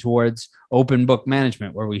moving towards open book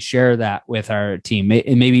management, where we share that with our team.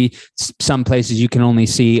 And maybe some places you can only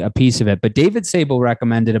see a piece of it. But David Sable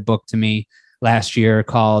recommended a book to me last year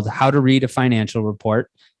called How to Read a Financial Report.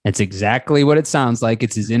 It's exactly what it sounds like.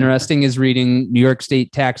 It's as interesting as reading New York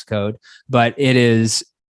State tax code, but it is.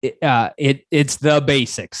 It's the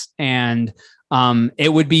basics, and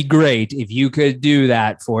it would be great if you could do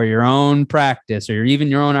that for your own practice, or even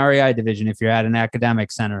your own REI division if you're at an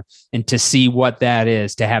academic center, and to see what that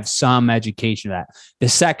is, to have some education of that. The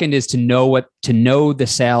second is to know the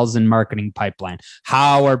sales and marketing pipeline.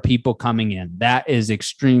 How are people coming in? That is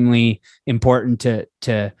extremely important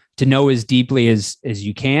to know as deeply as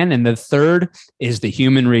you can. And the third is the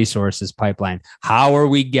human resources pipeline. How are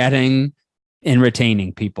we getting in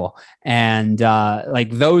retaining people? And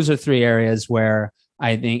those are three areas where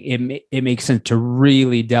I think it makes sense to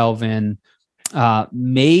really delve in,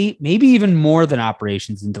 maybe even more than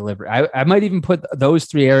operations and delivery. I might even put those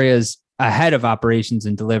three areas ahead of operations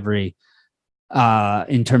and delivery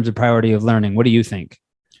in terms of priority of learning. What do you think?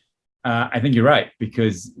 I think you're right,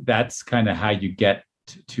 because that's kind of how you get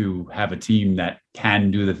to have a team that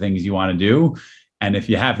can do the things you want to do. And if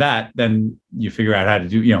you have that, then you figure out how to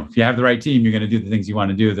do, if you have the right team, you're going to do the things you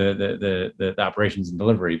want to do, the operations and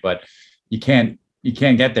delivery. But you can't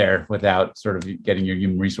get there without sort of getting your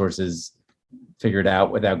human resources figured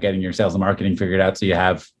out, without getting your sales and marketing figured out, so you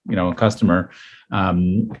have, a customer,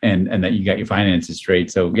 and that you got your finances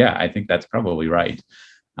straight. So yeah, I think that's probably right.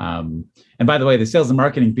 And by the way, the sales and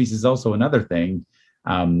marketing piece is also another thing.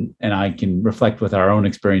 And I can reflect with our own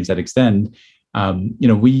experience at Extend. We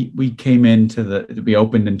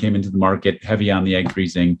opened and came into the market heavy on the egg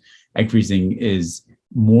freezing. Egg freezing is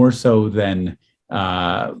more so than,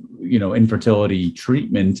 infertility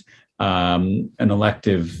treatment, an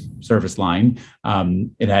elective service line.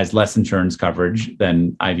 It has less insurance coverage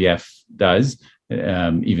than IVF does.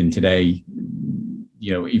 Even today,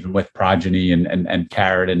 even with Progeny and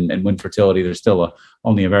Carrot and Win Fertility, there's still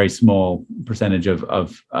only a very small percentage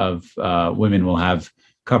of women will have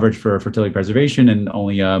coverage for fertility preservation, and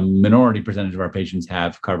only a minority percentage of our patients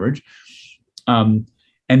have coverage. And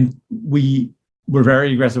And we were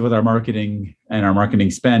very aggressive with our marketing and our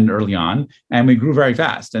marketing spend early on, and we grew very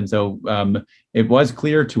fast. And so it was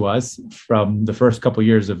clear to us from the first couple of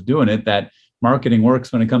years of doing it that marketing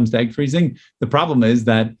works when it comes to egg freezing. The problem is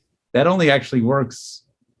that only actually works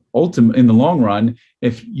ultimately in the long run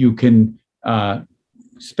if you can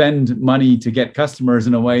spend money to get customers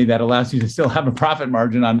in a way that allows you to still have a profit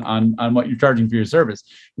margin on what you're charging for your service.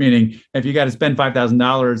 Meaning, if you got to spend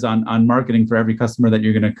 $5,000 on marketing for every customer that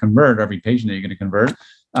you're going to convert, every patient that you're going to convert,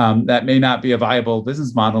 that may not be a viable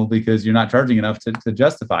business model because you're not charging enough to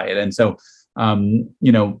justify it. And so,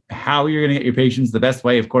 how you're going to get your patients, the best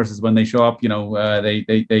way, of course, is when they show up.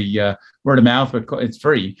 They word of mouth, but it's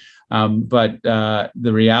free. But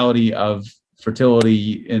the reality of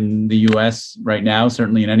fertility in the US right now,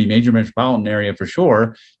 certainly in any major metropolitan area for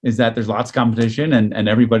sure, is that there's lots of competition and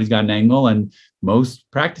everybody's got an angle, and most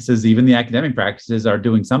practices, even the academic practices, are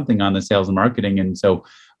doing something on the sales and marketing. And so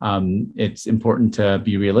it's important to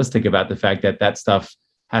be realistic about the fact that stuff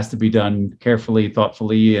has to be done carefully,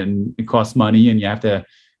 thoughtfully, and it costs money, and you have to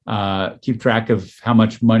keep track of how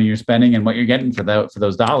much money you're spending and what you're getting for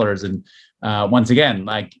those dollars. And once again,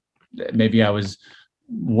 like, maybe I was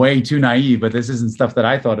way too naive, but this isn't stuff that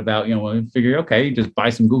I thought about. Figure, okay, just buy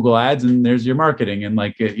some Google ads and there's your marketing. And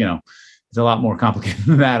it's a lot more complicated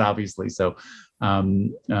than that, obviously. So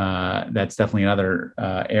that's definitely another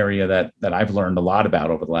area that I've learned a lot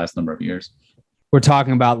about over the last number of years. We're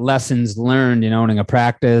talking about lessons learned in owning a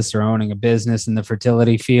practice or owning a business in the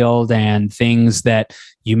fertility field, and things that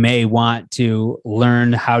you may want to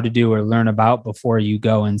learn how to do or learn about before you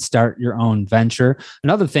go and start your own venture.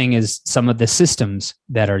 Another thing is some of the systems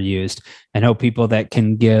that are used. I know people that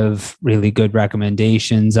can give really good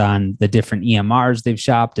recommendations on the different EMRs they've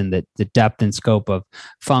shopped and the depth and scope of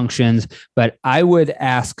functions. But I would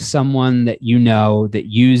ask someone that that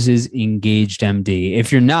uses Engaged MD.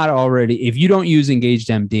 If you don't use Engaged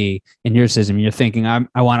MD in your system, you're thinking,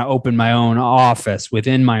 I want to open my own office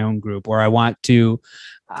within my own group, or I want to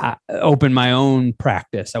open my own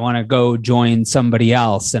practice. I want to go join somebody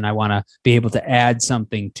else and I want to be able to add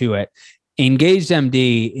something to it. Engaged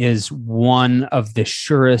MD is one of the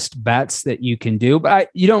surest bets that you can do, but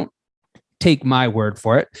you don't take my word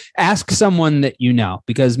for it. Ask someone that you know,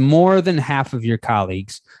 because more than half of your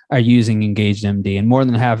colleagues are using Engaged MD, and more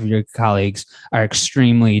than half of your colleagues are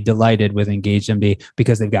extremely delighted with Engaged MD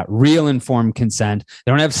because they've got real informed consent.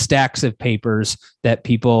 They don't have stacks of papers that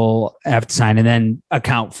people have to sign and then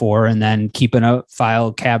account for and then keep in a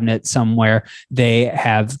file cabinet somewhere. They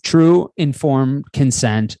have true informed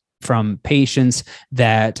consent from patients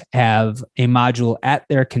that have a module at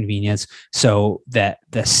their convenience, so that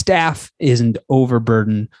the staff isn't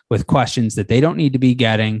overburdened with questions that they don't need to be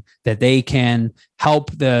getting, that they can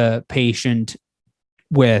help the patient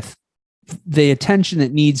with the attention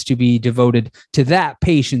that needs to be devoted to that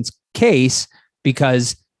patient's case,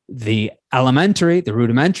 because the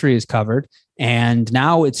rudimentary is covered. And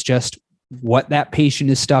now it's just what that patient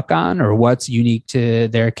is stuck on or what's unique to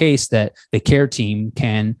their case that the care team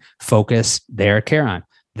can focus their care on.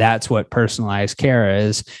 That's what personalized care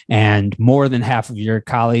is. And more than half of your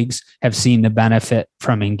colleagues have seen the benefit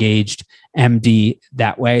from Engaged MD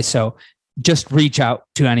that way. So just reach out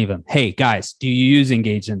to any of them. Hey, guys, do you use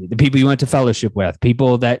Engaged MD? The people you went to fellowship with,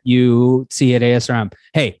 people that you see at ASRM.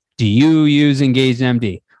 Hey, do you use Engaged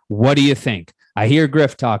MD? What do you think? I hear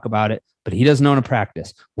Griff talk about it, but he doesn't own a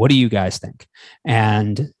practice. What do you guys think?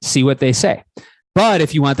 And see what they say. But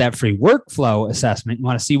if you want that free workflow assessment, you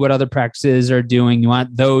want to see what other practices are doing, you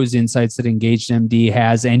want those insights that Engaged MD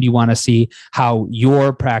has, and you want to see how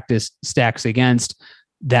your practice stacks against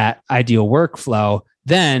that ideal workflow,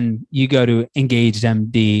 then you go to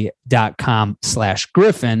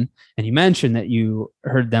engagedmd.com/Griffin. And you mentioned that you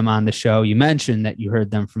heard them on the show. You mentioned that you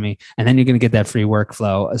heard them from me. And then you're going to get that free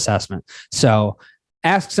workflow assessment. So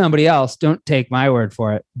ask somebody else. Don't take my word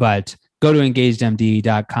for it, but go to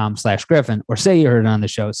engagedmd.com/Griffin, or say you heard it on the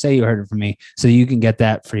show, say you heard it from me, so you can get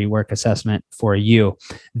that free work assessment for you.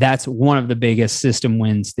 That's one of the biggest system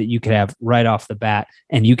wins that you could have right off the bat.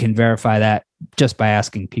 And you can verify that just by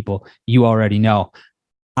asking people you already know.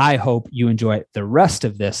 I hope you enjoy the rest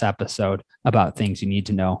of this episode about things you need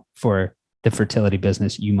to know for the fertility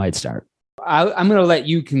business you might start. I'm going to let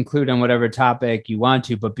you conclude on whatever topic you want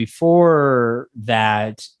to. But before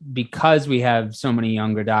that, because we have so many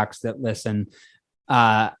younger docs that listen,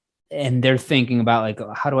 and they're thinking about, like,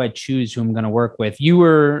 how do I choose who I'm going to work with?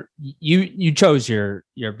 You chose your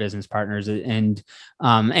business partners, and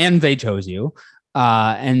they chose you.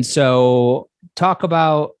 And so talk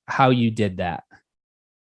about how you did that.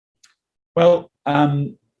 Well,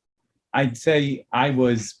 I'd say I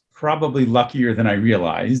was probably luckier than I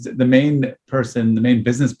realized. The main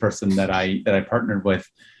business person that I partnered with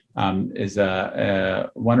is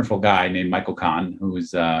a wonderful guy named Michael Kahn,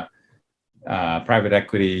 who's a private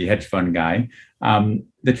equity hedge fund guy.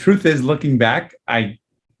 The truth is, looking back, I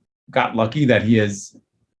got lucky that he is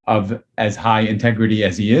of as high integrity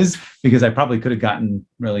as he is, because I probably could have gotten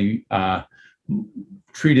really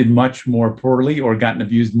treated much more poorly or gotten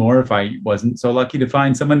abused more if I wasn't so lucky to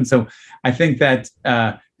find someone. So I think that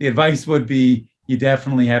the advice would be, you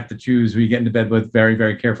definitely have to choose who you get into bed with very,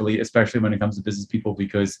 very carefully, especially when it comes to business people,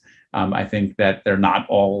 because I think that they're not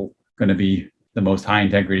all going to be the most high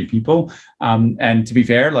integrity people. And to be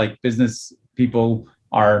fair, like, business people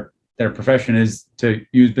their profession is to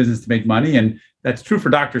use business to make money. And that's true for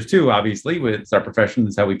doctors too, obviously. It's our profession.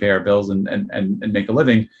 It's how we pay our bills and make a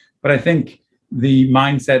living. But I think the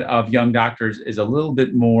mindset of young doctors is a little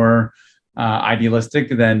bit more idealistic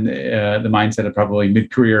than the mindset of probably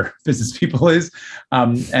mid-career business people is.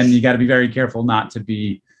 And you got to be very careful not to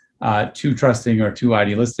be too trusting or too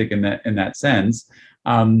idealistic in that sense.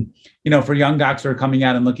 For young docs who are coming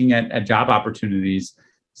out and looking at job opportunities.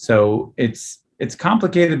 So it's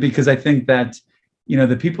complicated, because I think that,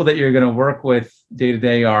 the people that you're going to work with day to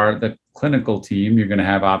day are the clinical team. You're going to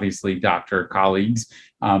have obviously doctor colleagues,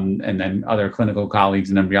 and then other clinical colleagues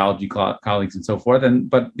and embryology colleagues and so forth.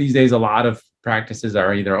 But these days, a lot of practices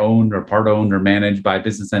are either owned or part owned or managed by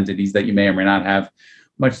business entities that you may or may not have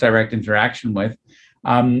much direct interaction with.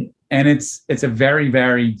 And it's a very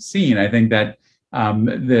varied scene. I think that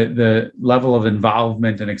the level of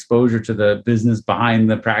involvement and exposure to the business behind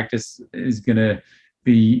the practice is going to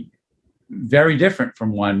be very different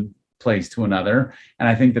from one place to another. And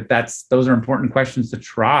I think that those are important questions to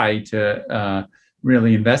try to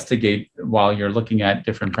really investigate while you're looking at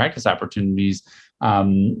different practice opportunities. There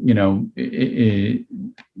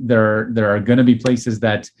are going to be places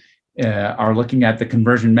that are looking at the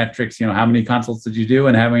conversion metrics. How many consults did you do,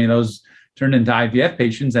 and how many of those turned into IVF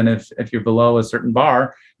patients? And if you're below a certain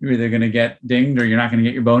bar, you're either going to get dinged or you're not going to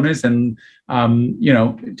get your bonus. And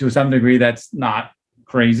to some degree, that's not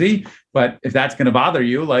crazy. But if that's going to bother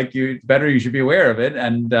you, you should be aware of it.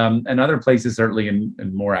 And other places, certainly in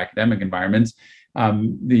more academic environments,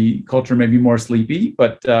 the culture may be more sleepy,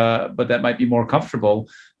 but that might be more comfortable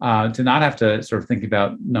to not have to sort of think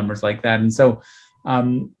about numbers like that. And so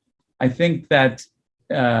I think that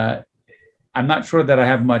I'm not sure that I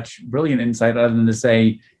have much brilliant insight other than to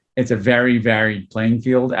say it's a very varied playing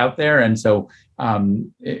field out there. And so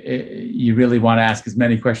you really want to ask as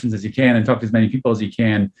many questions as you can and talk to as many people as you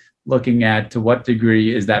can, looking at to what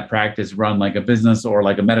degree is that practice run like a business or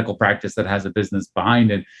like a medical practice that has a business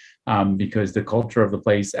behind it, because the culture of the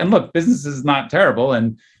place, and look, business is not terrible.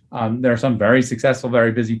 And there are some very successful,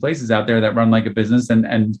 very busy places out there that run like a business,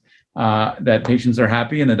 and that patients are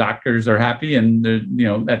happy and the doctors are happy. And,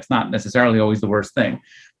 that's not necessarily always the worst thing.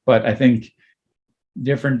 But I think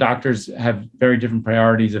different doctors have very different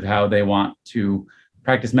priorities of how they want to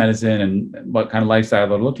practice medicine and what kind of lifestyle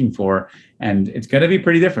they're looking for. And it's going to be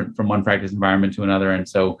pretty different from one practice environment to another. And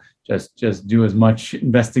so just do as much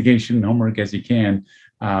investigation and homework as you can,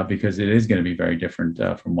 because it is going to be very different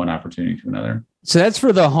from one opportunity to another. So that's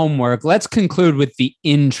for the homework. Let's conclude with the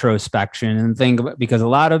introspection and think about, because a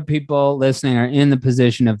lot of people listening are in the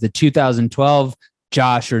position of the 2012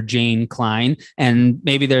 Josh or Jane Klein, and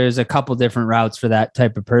maybe there's a couple different routes for that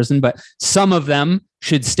type of person, but some of them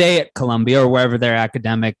should stay at Columbia or wherever their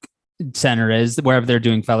academic center is, wherever they're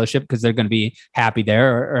doing fellowship, because they're going to be happy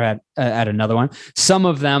there, or at another one. Some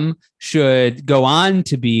of them should go on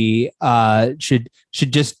to be should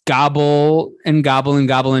just gobble and gobble and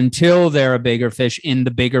gobble until they're a bigger fish in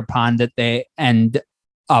the bigger pond that they end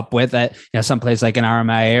up with at someplace like an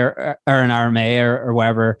RMA or an RMA or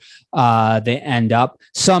wherever they end up.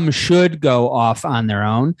 Some should go off on their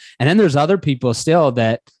own, and then there's other people still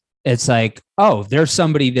that it's like, oh, there's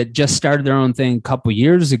somebody that just started their own thing a couple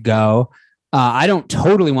years ago. I don't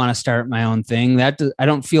totally want to start my own thing. I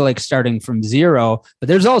don't feel like starting from zero, but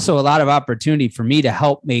there's also a lot of opportunity for me to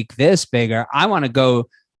help make this bigger. I want to go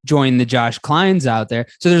join the Josh Kleins out there.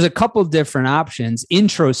 So there's a couple different options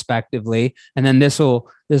introspectively, and then this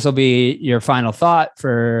will be your final thought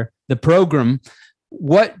for the program.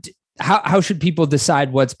 How should people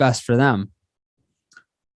decide what's best for them?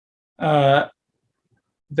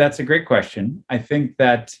 That's a great question. I think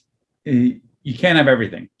that you can't have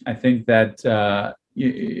everything. I think that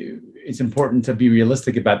it's important to be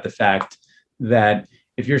realistic about the fact that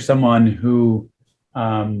if you're someone who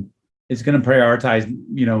is going to prioritize,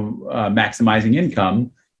 maximizing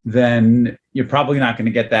income, then you're probably not going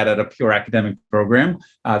to get that at a pure academic program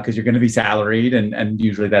because you're going to be salaried, and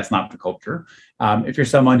usually that's not the culture. If you're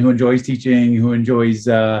someone who enjoys teaching, who enjoys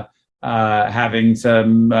having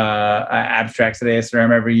some abstracts at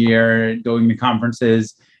ASRM every year, going to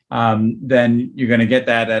conferences, then you're going to get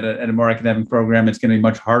that at a more academic program. It's going to be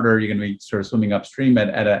much harder. You're going to be sort of swimming upstream at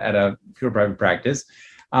a pure private practice.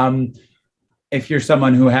 If you're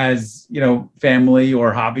someone who has, family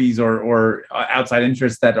or hobbies or outside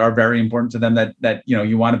interests that are very important to them, that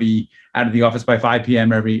you want to be out of the office by 5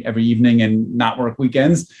 p.m. every evening and not work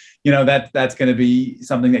weekends, that's going to be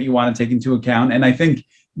something that you want to take into account. And I think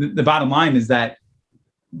the bottom line is that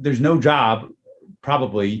there's no job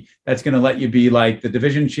probably that's going to let you be like the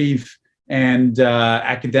division chief and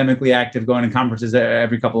academically active, going to conferences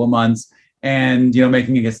every couple of months, and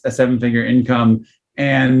making a 7-figure income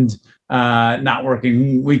and not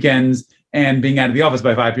working weekends and being out of the office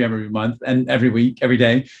by 5 p.m. every month and every week, every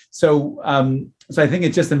day. So I think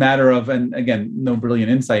it's just a matter of, and again, no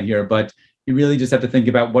brilliant insight here, but you really just have to think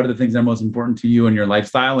about what are the things that are most important to you and your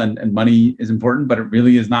lifestyle. And money is important, but it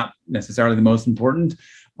really is not necessarily the most important.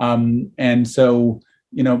 And so,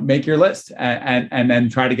 make your list and then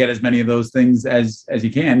try to get as many of those things as you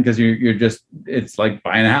can, because you're just, it's like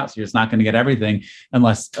buying a house. You're just not going to get everything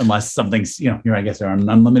unless something's, you're, I guess, they're on an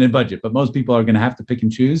unlimited budget, but most people are going to have to pick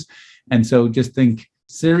and choose. And so just think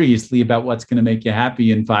seriously about what's going to make you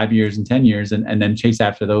happy in 5 years and 10 years, and then chase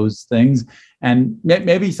after those things. And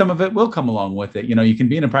maybe some of it will come along with it. You can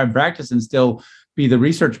be in a private practice and still be the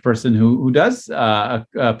research person who does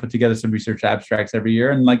put together some research abstracts every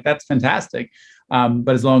year. And that's fantastic. But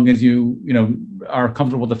as long as you are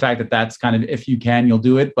comfortable with the fact that that's kind of, if you can, you'll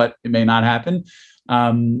do it, but it may not happen,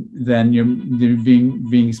 then you're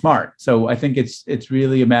being smart. So I think it's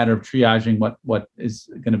really a matter of triaging what is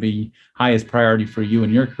going to be highest priority for you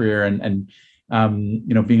in your career, and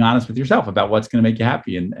being honest with yourself about what's going to make you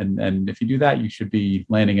happy. And if you do that, you should be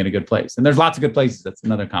landing in a good place. And there's lots of good places. That's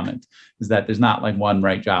another comment, is that there's not like one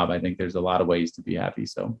right job. I think there's a lot of ways to be happy.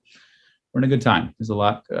 So we're in a good time. There's a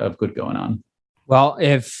lot of good going on. Well,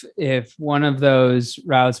 if one of those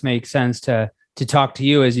routes makes sense to talk to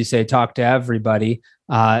you, as you say, talk to everybody,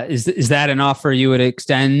 is that an offer you would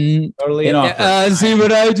extend? Totally an offer. See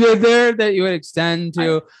what I did there? That you would extend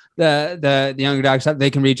to the younger docs? They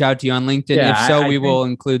can reach out to you on LinkedIn. Yeah, if so, we will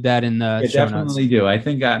include that in the show notes. Definitely do. I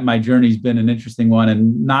think my journey's been an interesting one,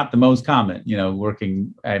 and not the most common.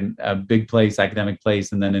 Working at a big place, academic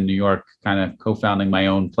place, and then in New York, kind of co-founding my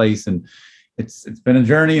own place. And it's been a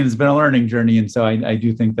journey, and it's been a learning journey. And so I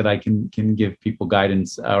do think that I can give people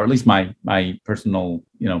guidance, or at least my personal,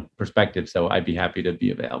 perspective. So I'd be happy to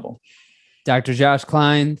be available. Dr. Josh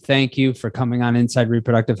Klein, thank you for coming on Inside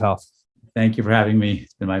Reproductive Health. Thank you for having me.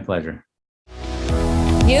 It's been my pleasure.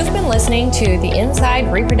 You've been listening to the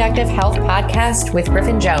Inside Reproductive Health podcast with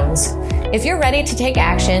Griffin Jones. If you're ready to take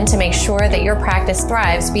action to make sure that your practice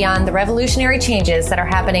thrives beyond the revolutionary changes that are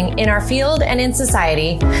happening in our field and in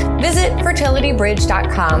society, visit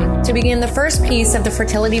fertilitybridge.com to begin the first piece of the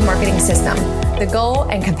fertility marketing system, the goal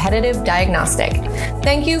and competitive diagnostic.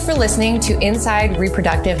 Thank you for listening to Inside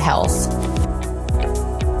Reproductive Health.